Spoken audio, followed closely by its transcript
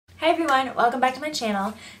Hi everyone, welcome back to my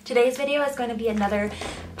channel. Today's video is going to be another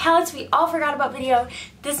palettes we all forgot about video.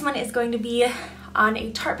 This one is going to be on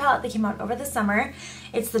a Tarte palette that came out over the summer.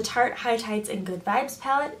 It's the Tarte High Tides and Good Vibes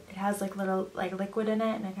palette. It has like little liquid in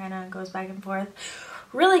it and it kind of goes back and forth.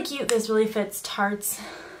 Really cute. This really fits Tarte's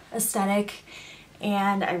aesthetic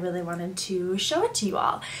and I really wanted to show it to you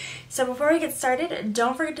all. So before we get started,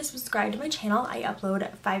 don't forget to subscribe to my channel. I upload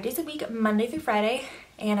 5 days a week, Monday through Friday,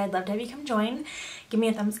 and I'd love to have you come join. Give me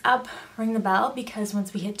a thumbs up, ring the bell, because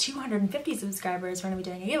once we hit 250 subscribers, we're gonna be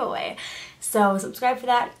doing a giveaway. So subscribe for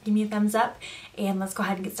that, give me a thumbs up, and let's go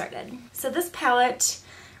ahead and get started. So this palette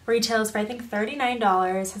retails for I think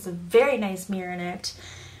 $39, has a very nice mirror in it.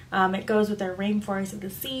 It goes with their Rainforest of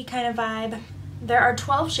the Sea kind of vibe. There are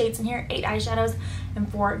 12 shades in here, 8 eyeshadows,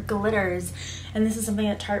 and 4 glitters. And this is something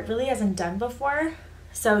that Tarte really hasn't done before.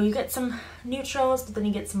 So you get some neutrals, but then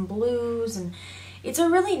you get some blues, and it's a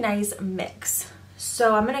really nice mix.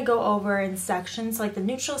 So I'm gonna go over in sections. Like the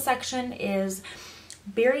neutral section is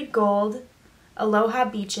Buried Gold, Aloha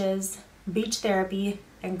Beaches, Beach Therapy,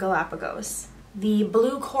 and Galapagos. The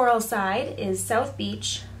blue coral side is South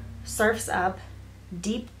Beach, Surfs Up,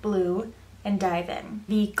 Deep Blue, and Dive In.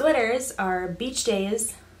 The glitters are Beach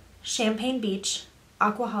Days, Champagne Beach,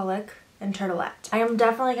 Aquaholic, and Turtleette. I am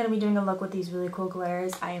definitely going to be doing a look with these really cool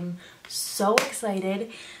glitters. I am so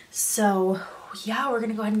excited. So yeah, we're going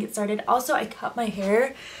to go ahead and get started. Also, I cut my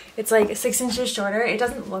hair. It's like 6 inches shorter. It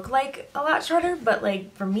doesn't look like a lot shorter, but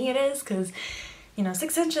like for me it is, because you know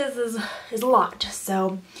 6 inches is a lot.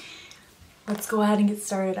 So let's go ahead and get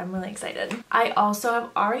started. I'm really excited. I also have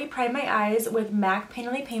already primed my eyes with MAC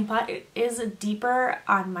Painterly Paint Pot. It is deeper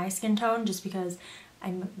on my skin tone just because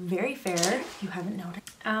I'm very fair, if you haven't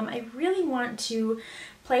noticed. I really want to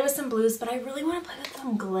play with some blues, but I really want to play with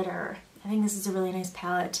some glitter. I think this is a really nice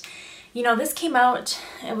palette. You know, this came out,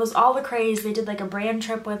 it was all the craze. They did like a brand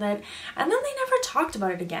trip with it, and then they never talked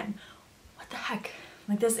about it again. What the heck?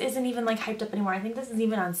 Like, this isn't even like hyped up anymore. I think this is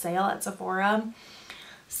even on sale at Sephora.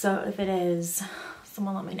 So if it is,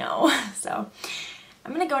 someone let me know. So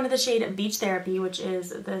I'm going to go into the shade Beach Therapy, which is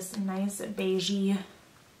this nice beigey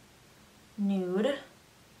nude.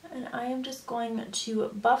 And I am just going to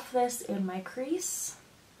buff this in my crease.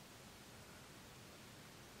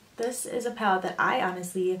 This is a palette that I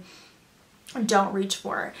honestly don't reach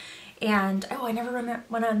for. And, oh, I never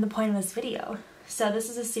went on the point of this video. So this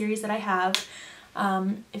is a series that I have.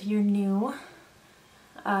 If you're new,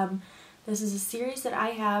 this is a series that I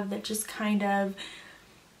have that just kind of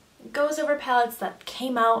goes over palettes that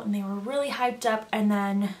came out and they were really hyped up and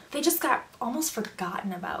then they just got almost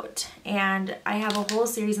forgotten about. And I have a whole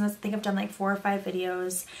series on this. I think I've done like 4 or 5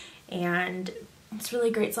 videos and it's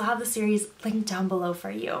really great. So I'll have the series linked down below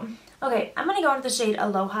for you. Okay, I'm going to go into the shade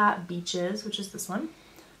Aloha Beaches, which is this one.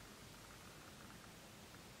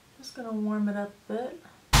 Just going to warm it up a bit.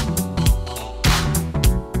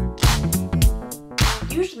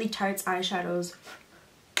 Usually Tarte's eyeshadows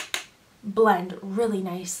blend really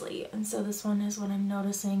nicely, and so this one is what I'm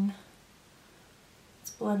noticing.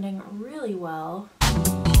 It's blending really well.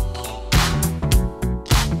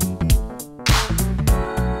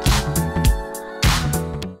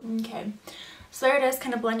 Okay, so there it is,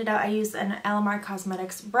 kind of blended out. I used an Alamar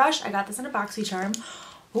Cosmetics brush. I got this in a BoxyCharm.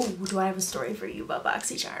 Oh, do I have a story for you about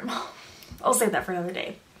BoxyCharm? I'll save that for another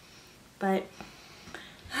day. But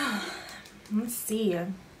let's see.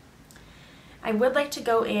 I would like to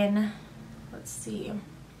go in, let's see.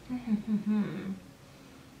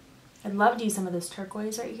 I'd love to use some of this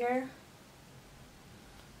turquoise right here.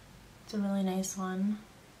 It's a really nice one.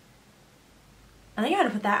 I think I'm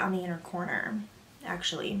gonna put that on the inner corner,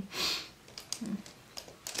 actually.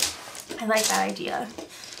 I like that idea.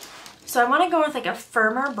 So I wanna go with like a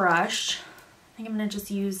firmer brush. I think I'm gonna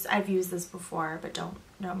just use, I've used this before, but don't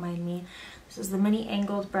mind me. This is the mini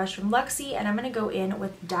angled brush from Luxie, and I'm going to go in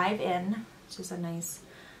with Dive In, which is a nice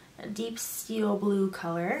deep steel blue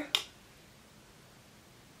color.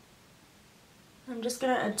 I'm just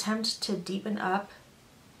going to attempt to deepen up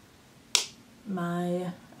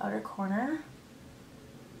my outer corner.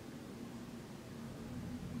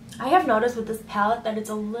 I have noticed with this palette that it's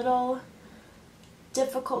a little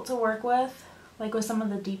difficult to work with, like with some of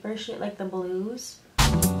the deeper shade, like the blues.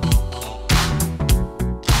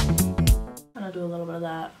 I'm gonna do a little bit of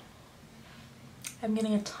that. I'm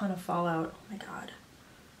getting a ton of fallout. Oh my god.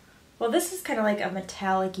 Well, this is kind of like a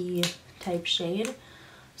metallic-y type shade,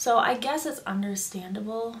 so I guess it's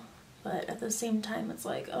understandable, but at the same time it's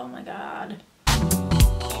like, oh my god.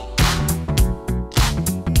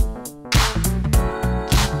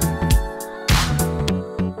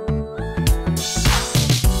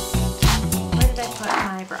 Where did I put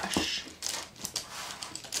my brush?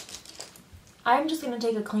 I'm just going to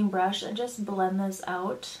take a clean brush and just blend this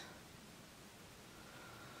out.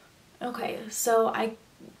 Okay, so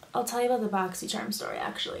I'll tell you about the BoxyCharm story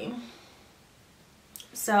actually.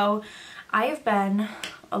 So I have been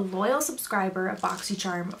a loyal subscriber of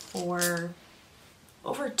BoxyCharm for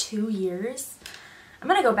over 2 years. I'm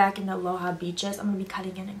going to go back into Aloha Beaches. I'm going to be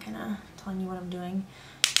cutting in and kind of telling you what I'm doing.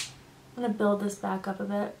 I'm going to build this back up a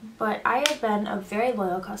bit. But I have been a very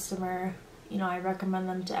loyal customer. You know, I recommend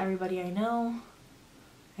them to everybody I know.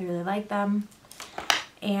 I really like them.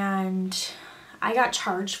 And I got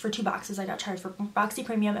charged for 2 boxes. I got charged for Boxy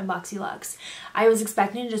Premium and Boxy Luxe. I was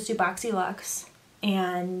expecting to just do Boxy Luxe,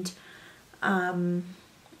 and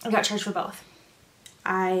I got charged for both.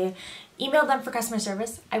 I emailed them for customer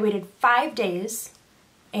service. I waited 5 days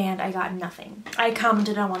and I got nothing. I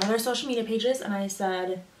commented on one of their social media pages and I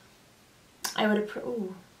said,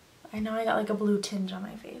 ooh, I know I got like a blue tinge on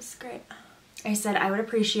my face. Great. I said, I would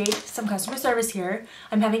appreciate some customer service here.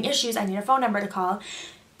 I'm having issues. I need a phone number to call.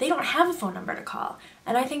 They don't have a phone number to call.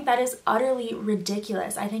 And I think that is utterly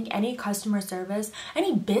ridiculous. I think any customer service,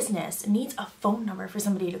 any business needs a phone number for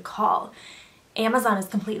somebody to call. Amazon is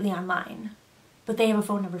completely online, but they have a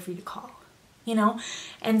phone number for you to call, you know?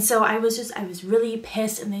 And so I was really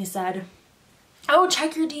pissed, and they said, oh,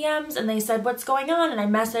 check your DMs. And they said, what's going on? And I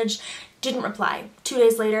messaged, didn't reply. 2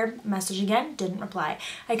 days later, message again, didn't reply.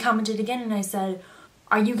 I commented again and I said,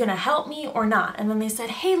 are you gonna help me or not? And then they said,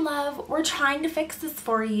 hey love, we're trying to fix this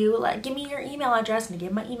for you. Like, give me your email address. And I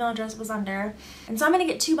gave my email address was under. And so I'm gonna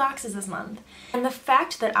get 2 boxes this month. And the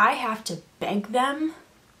fact that I have to beg them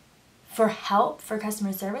for help for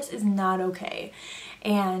customer service is not okay.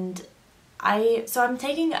 And so I'm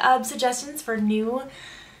taking suggestions for new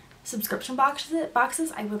subscription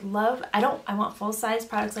boxes. I would love, I want full-size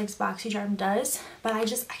products like BoxyCharm does, but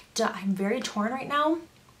I'm very torn right now.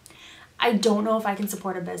 I don't know if I can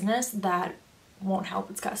support a business that won't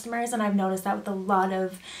help its customers, and I've noticed that with a lot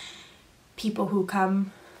of people who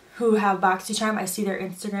have BoxyCharm. I see their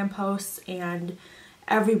Instagram posts and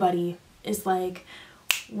everybody is like,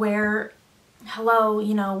 hello,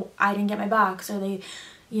 you know, I didn't get my box, or they,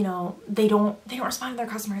 you know, they don't respond to their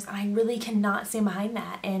customers, and I really cannot stand behind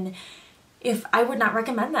that. And if I would not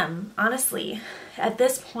recommend them, honestly, at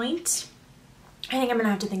this point, I think I'm gonna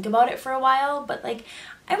have to think about it for a while. But like,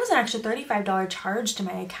 I was an extra $35 charge to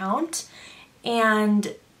my account,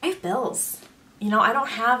 and I have bills. You know, I don't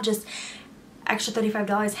have just extra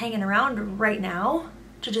 $35 hanging around right now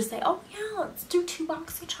to just say, oh yeah, let's do 2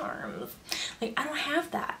 BoxyCharms. Like, I don't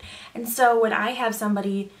have that. And so when I have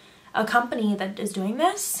a company that is doing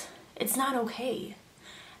this, it's not okay.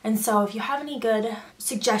 And so if you have any good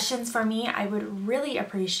suggestions for me, I would really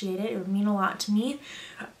appreciate it. It would mean a lot to me.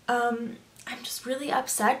 I'm just really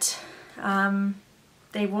upset.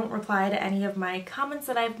 They won't reply to any of my comments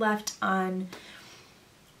that I've left on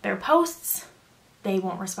their posts. They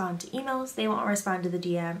won't respond to emails. They won't respond to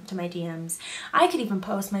my DMs. I could even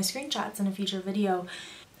post my screenshots in a future video.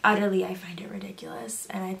 Utterly, I find it ridiculous,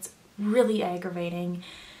 and it's really aggravating.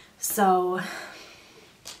 So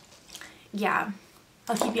yeah,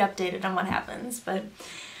 I'll keep you updated on what happens, but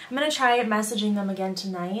I'm gonna try messaging them again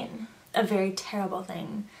tonight. A very terrible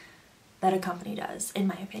thing that a company does, in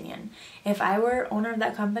my opinion. If I were owner of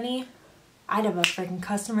that company, I'd have a freaking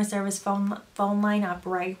customer service phone line up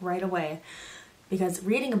right away. Because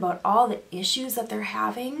reading about all the issues that they're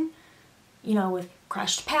having, you know, with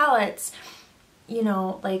crushed palettes, you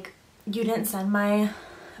know, like, you didn't send my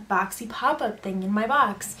Boxy pop-up thing in my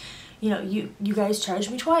box. You know, you guys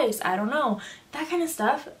charged me twice. I don't know. That kind of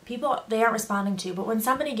stuff, people, they aren't responding to. But when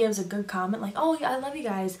somebody gives a good comment, like, oh yeah, I love you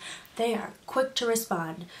guys, they are quick to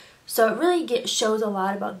respond. So it really shows a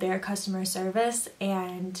lot about their customer service,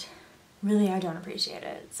 and really, I don't appreciate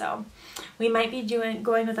it. So we might be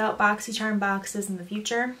going without BoxyCharm boxes in the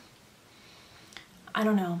future. I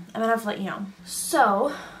don't know. I'm gonna have to let you know.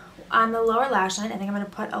 So on the lower lash line, I think I'm gonna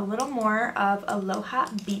put a little more of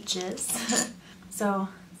Aloha Beaches. So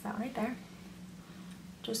it's that one right there.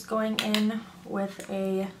 Just going in with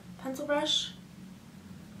a pencil brush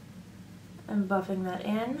and buffing that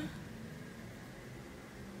in.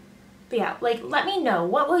 But yeah, like, let me know,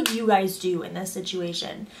 what would you guys do in this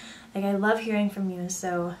situation? Like, I love hearing from you,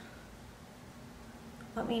 so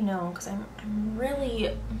let me know, because I'm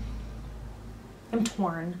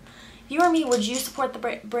torn. If you were me, would you support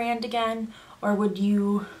the brand again, or would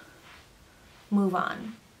you move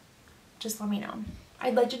on? Just let me know.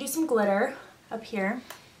 I'd like to do some glitter up here.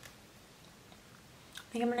 I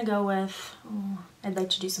think I'm gonna go with, I'd like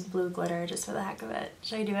to do some blue glitter just for the heck of it.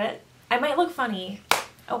 Should I do it? I might look funny.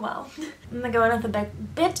 Oh well. I'm gonna go in with a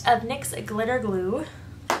bit of NYX glitter glue.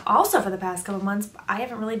 also for the past couple months, I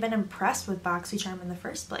haven't really been impressed with BoxyCharm in the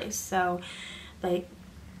first place. So, like,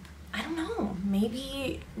 I don't know.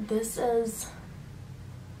 Maybe this is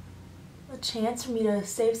a chance for me to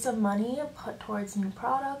save some money and put towards new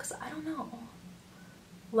products. I don't know.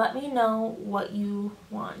 Let me know what you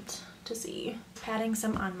want to see. Patting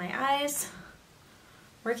some on my eyes.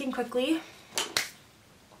 Working quickly.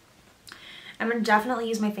 I'm going to definitely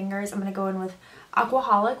use my fingers. I'm going to go in with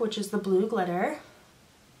Aquaholic, which is the blue glitter.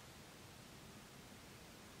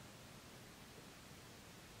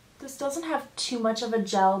 This doesn't have too much of a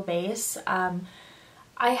gel base. I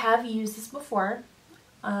have used this before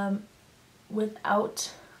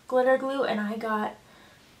without glitter glue, and I got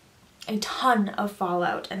a ton of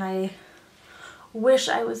fallout, and I wish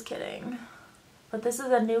I was kidding. But this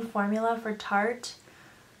is a new formula for Tarte,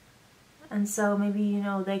 and so maybe, you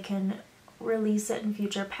know, they can release it in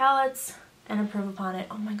future palettes and improve upon it.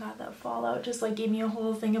 Oh my god, that fallout just like gave me a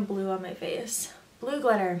whole thing of blue on my face. Blue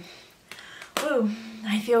glitter. Woo,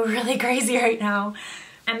 I feel really crazy right now.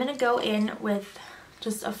 I'm gonna go in with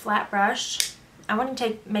just a flat brush. I want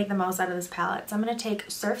to make the most out of this palette. So I'm gonna take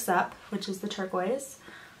Surf's Up, which is the turquoise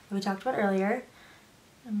that we talked about earlier.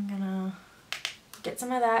 I'm gonna get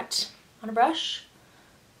some of that on a brush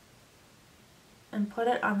and put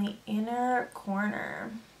it on the inner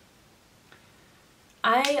corner.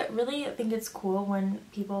 I really think it's cool when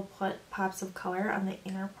people put pops of color on the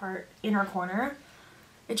inner corner.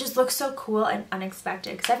 It just looks so cool and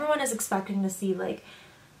unexpected, because everyone is expecting to see like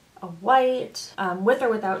a white, with or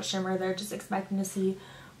without shimmer. They're just expecting to see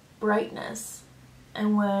brightness,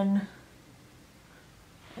 and when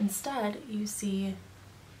instead you see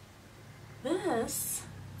this,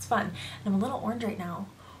 it's fun. And I'm a little orange right now.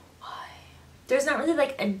 Why? There's not really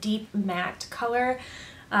like a deep matte color.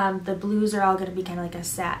 The blues are all going to be kind of like a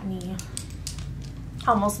satiny,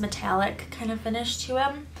 almost metallic kind of finish to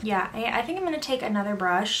them. Yeah, I think I'm going to take another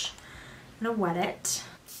brush. I'm going to wet it.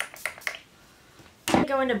 I'm going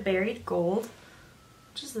to go into Buried Gold,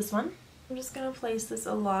 which is this one. I'm just going to place this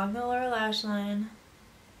along the lower lash line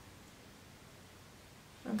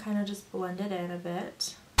and kind of just blend it in a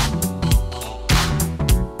bit.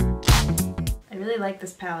 I really like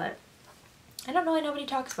this palette. I don't know why nobody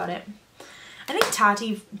talks about it. I think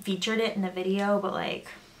Tati featured it in a video, but like,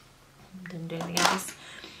 didn't do anything else.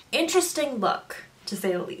 Interesting look, to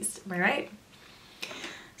say the least. Am I right?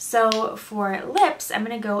 So for lips, I'm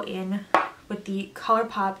going to go in with the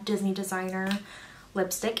Colourpop Disney Designer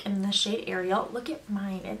lipstick in the shade Ariel. Look at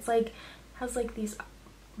mine. It's like, has like these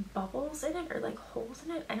bubbles in it or like holes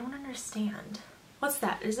in it. I don't understand. What's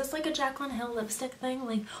that? Is this like a Jaclyn Hill lipstick thing?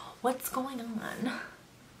 Like, what's going on?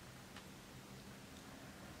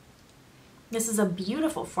 This is a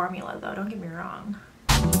beautiful formula though, don't get me wrong.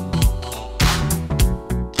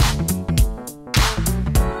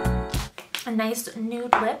 A nice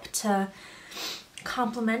nude lip to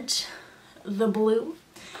complement the blue.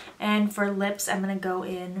 And for lips, I'm going to go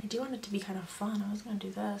in, I do want it to be kind of fun. I was going to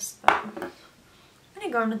do this, but I'm going to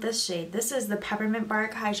go in with this shade. This is the Peppermint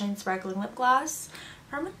Bark High Shine Sparkling Lip Gloss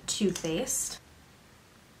from Too Faced.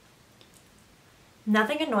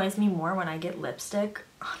 Nothing annoys me more when I get lipstick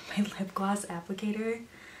on my lip gloss applicator.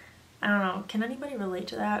 I don't know, can anybody relate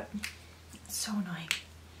to that? It's so annoying.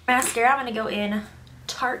 Mascara, I'm going to go in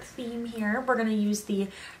Tarte theme here. We're going to use the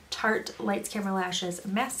Tarte Lights Camera Lashes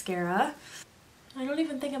mascara. I don't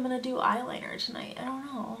even think I'm going to do eyeliner tonight. I don't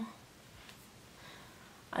know.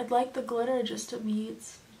 I'd like the glitter just to be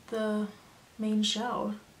the main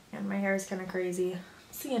show. And my hair is kind of crazy.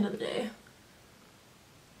 It's the end of the day.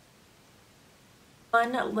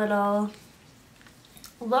 One little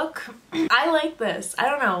look. I like this. I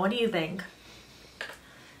don't know. What do you think?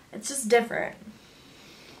 It's just different.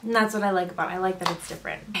 And that's what I like about it. I like that it's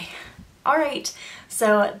different. Okay. Alright,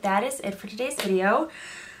 so that is it for today's video.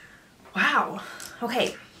 Wow.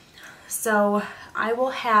 Okay, so I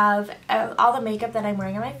will have all the makeup that I'm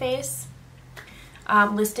wearing on my face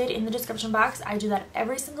listed in the description box. I do that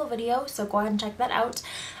every single video, so go ahead and check that out.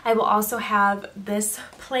 I will also have this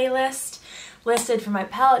playlist listed for my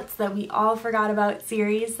palettes that we all forgot about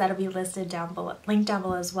series. That'll be listed down below, linked down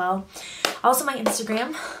below as well. Also my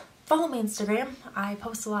Instagram. Follow my Instagram. I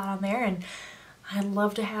post a lot on there, and I'd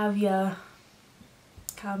love to have you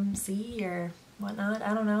come see or whatnot.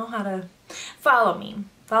 I don't know how to follow me.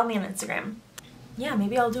 Follow me on Instagram. Yeah,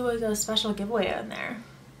 maybe I'll do like a special giveaway on there.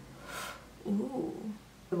 Ooh.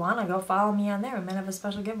 If you wanna go follow me on there, we might have a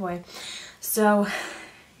special giveaway. So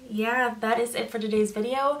yeah, that is it for today's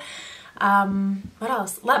video. What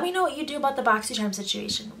else? Let me know what you do about the BoxyCharm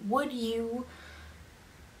situation. Would you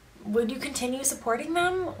continue supporting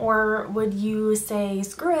them, or would you say,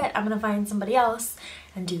 screw it, I'm gonna find somebody else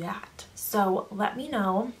and do that. So let me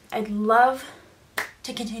know. I'd love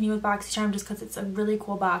to continue with BoxyCharm just because it's a really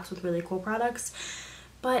cool box with really cool products.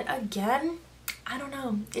 But again, I don't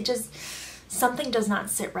know. It just, something does not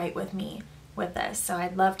sit right with me with this. So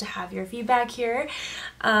I'd love to have your feedback here.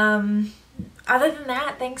 Other than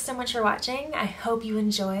that, thanks so much for watching. I hope you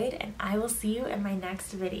enjoyed, and I will see you in my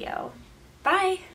next video. Bye!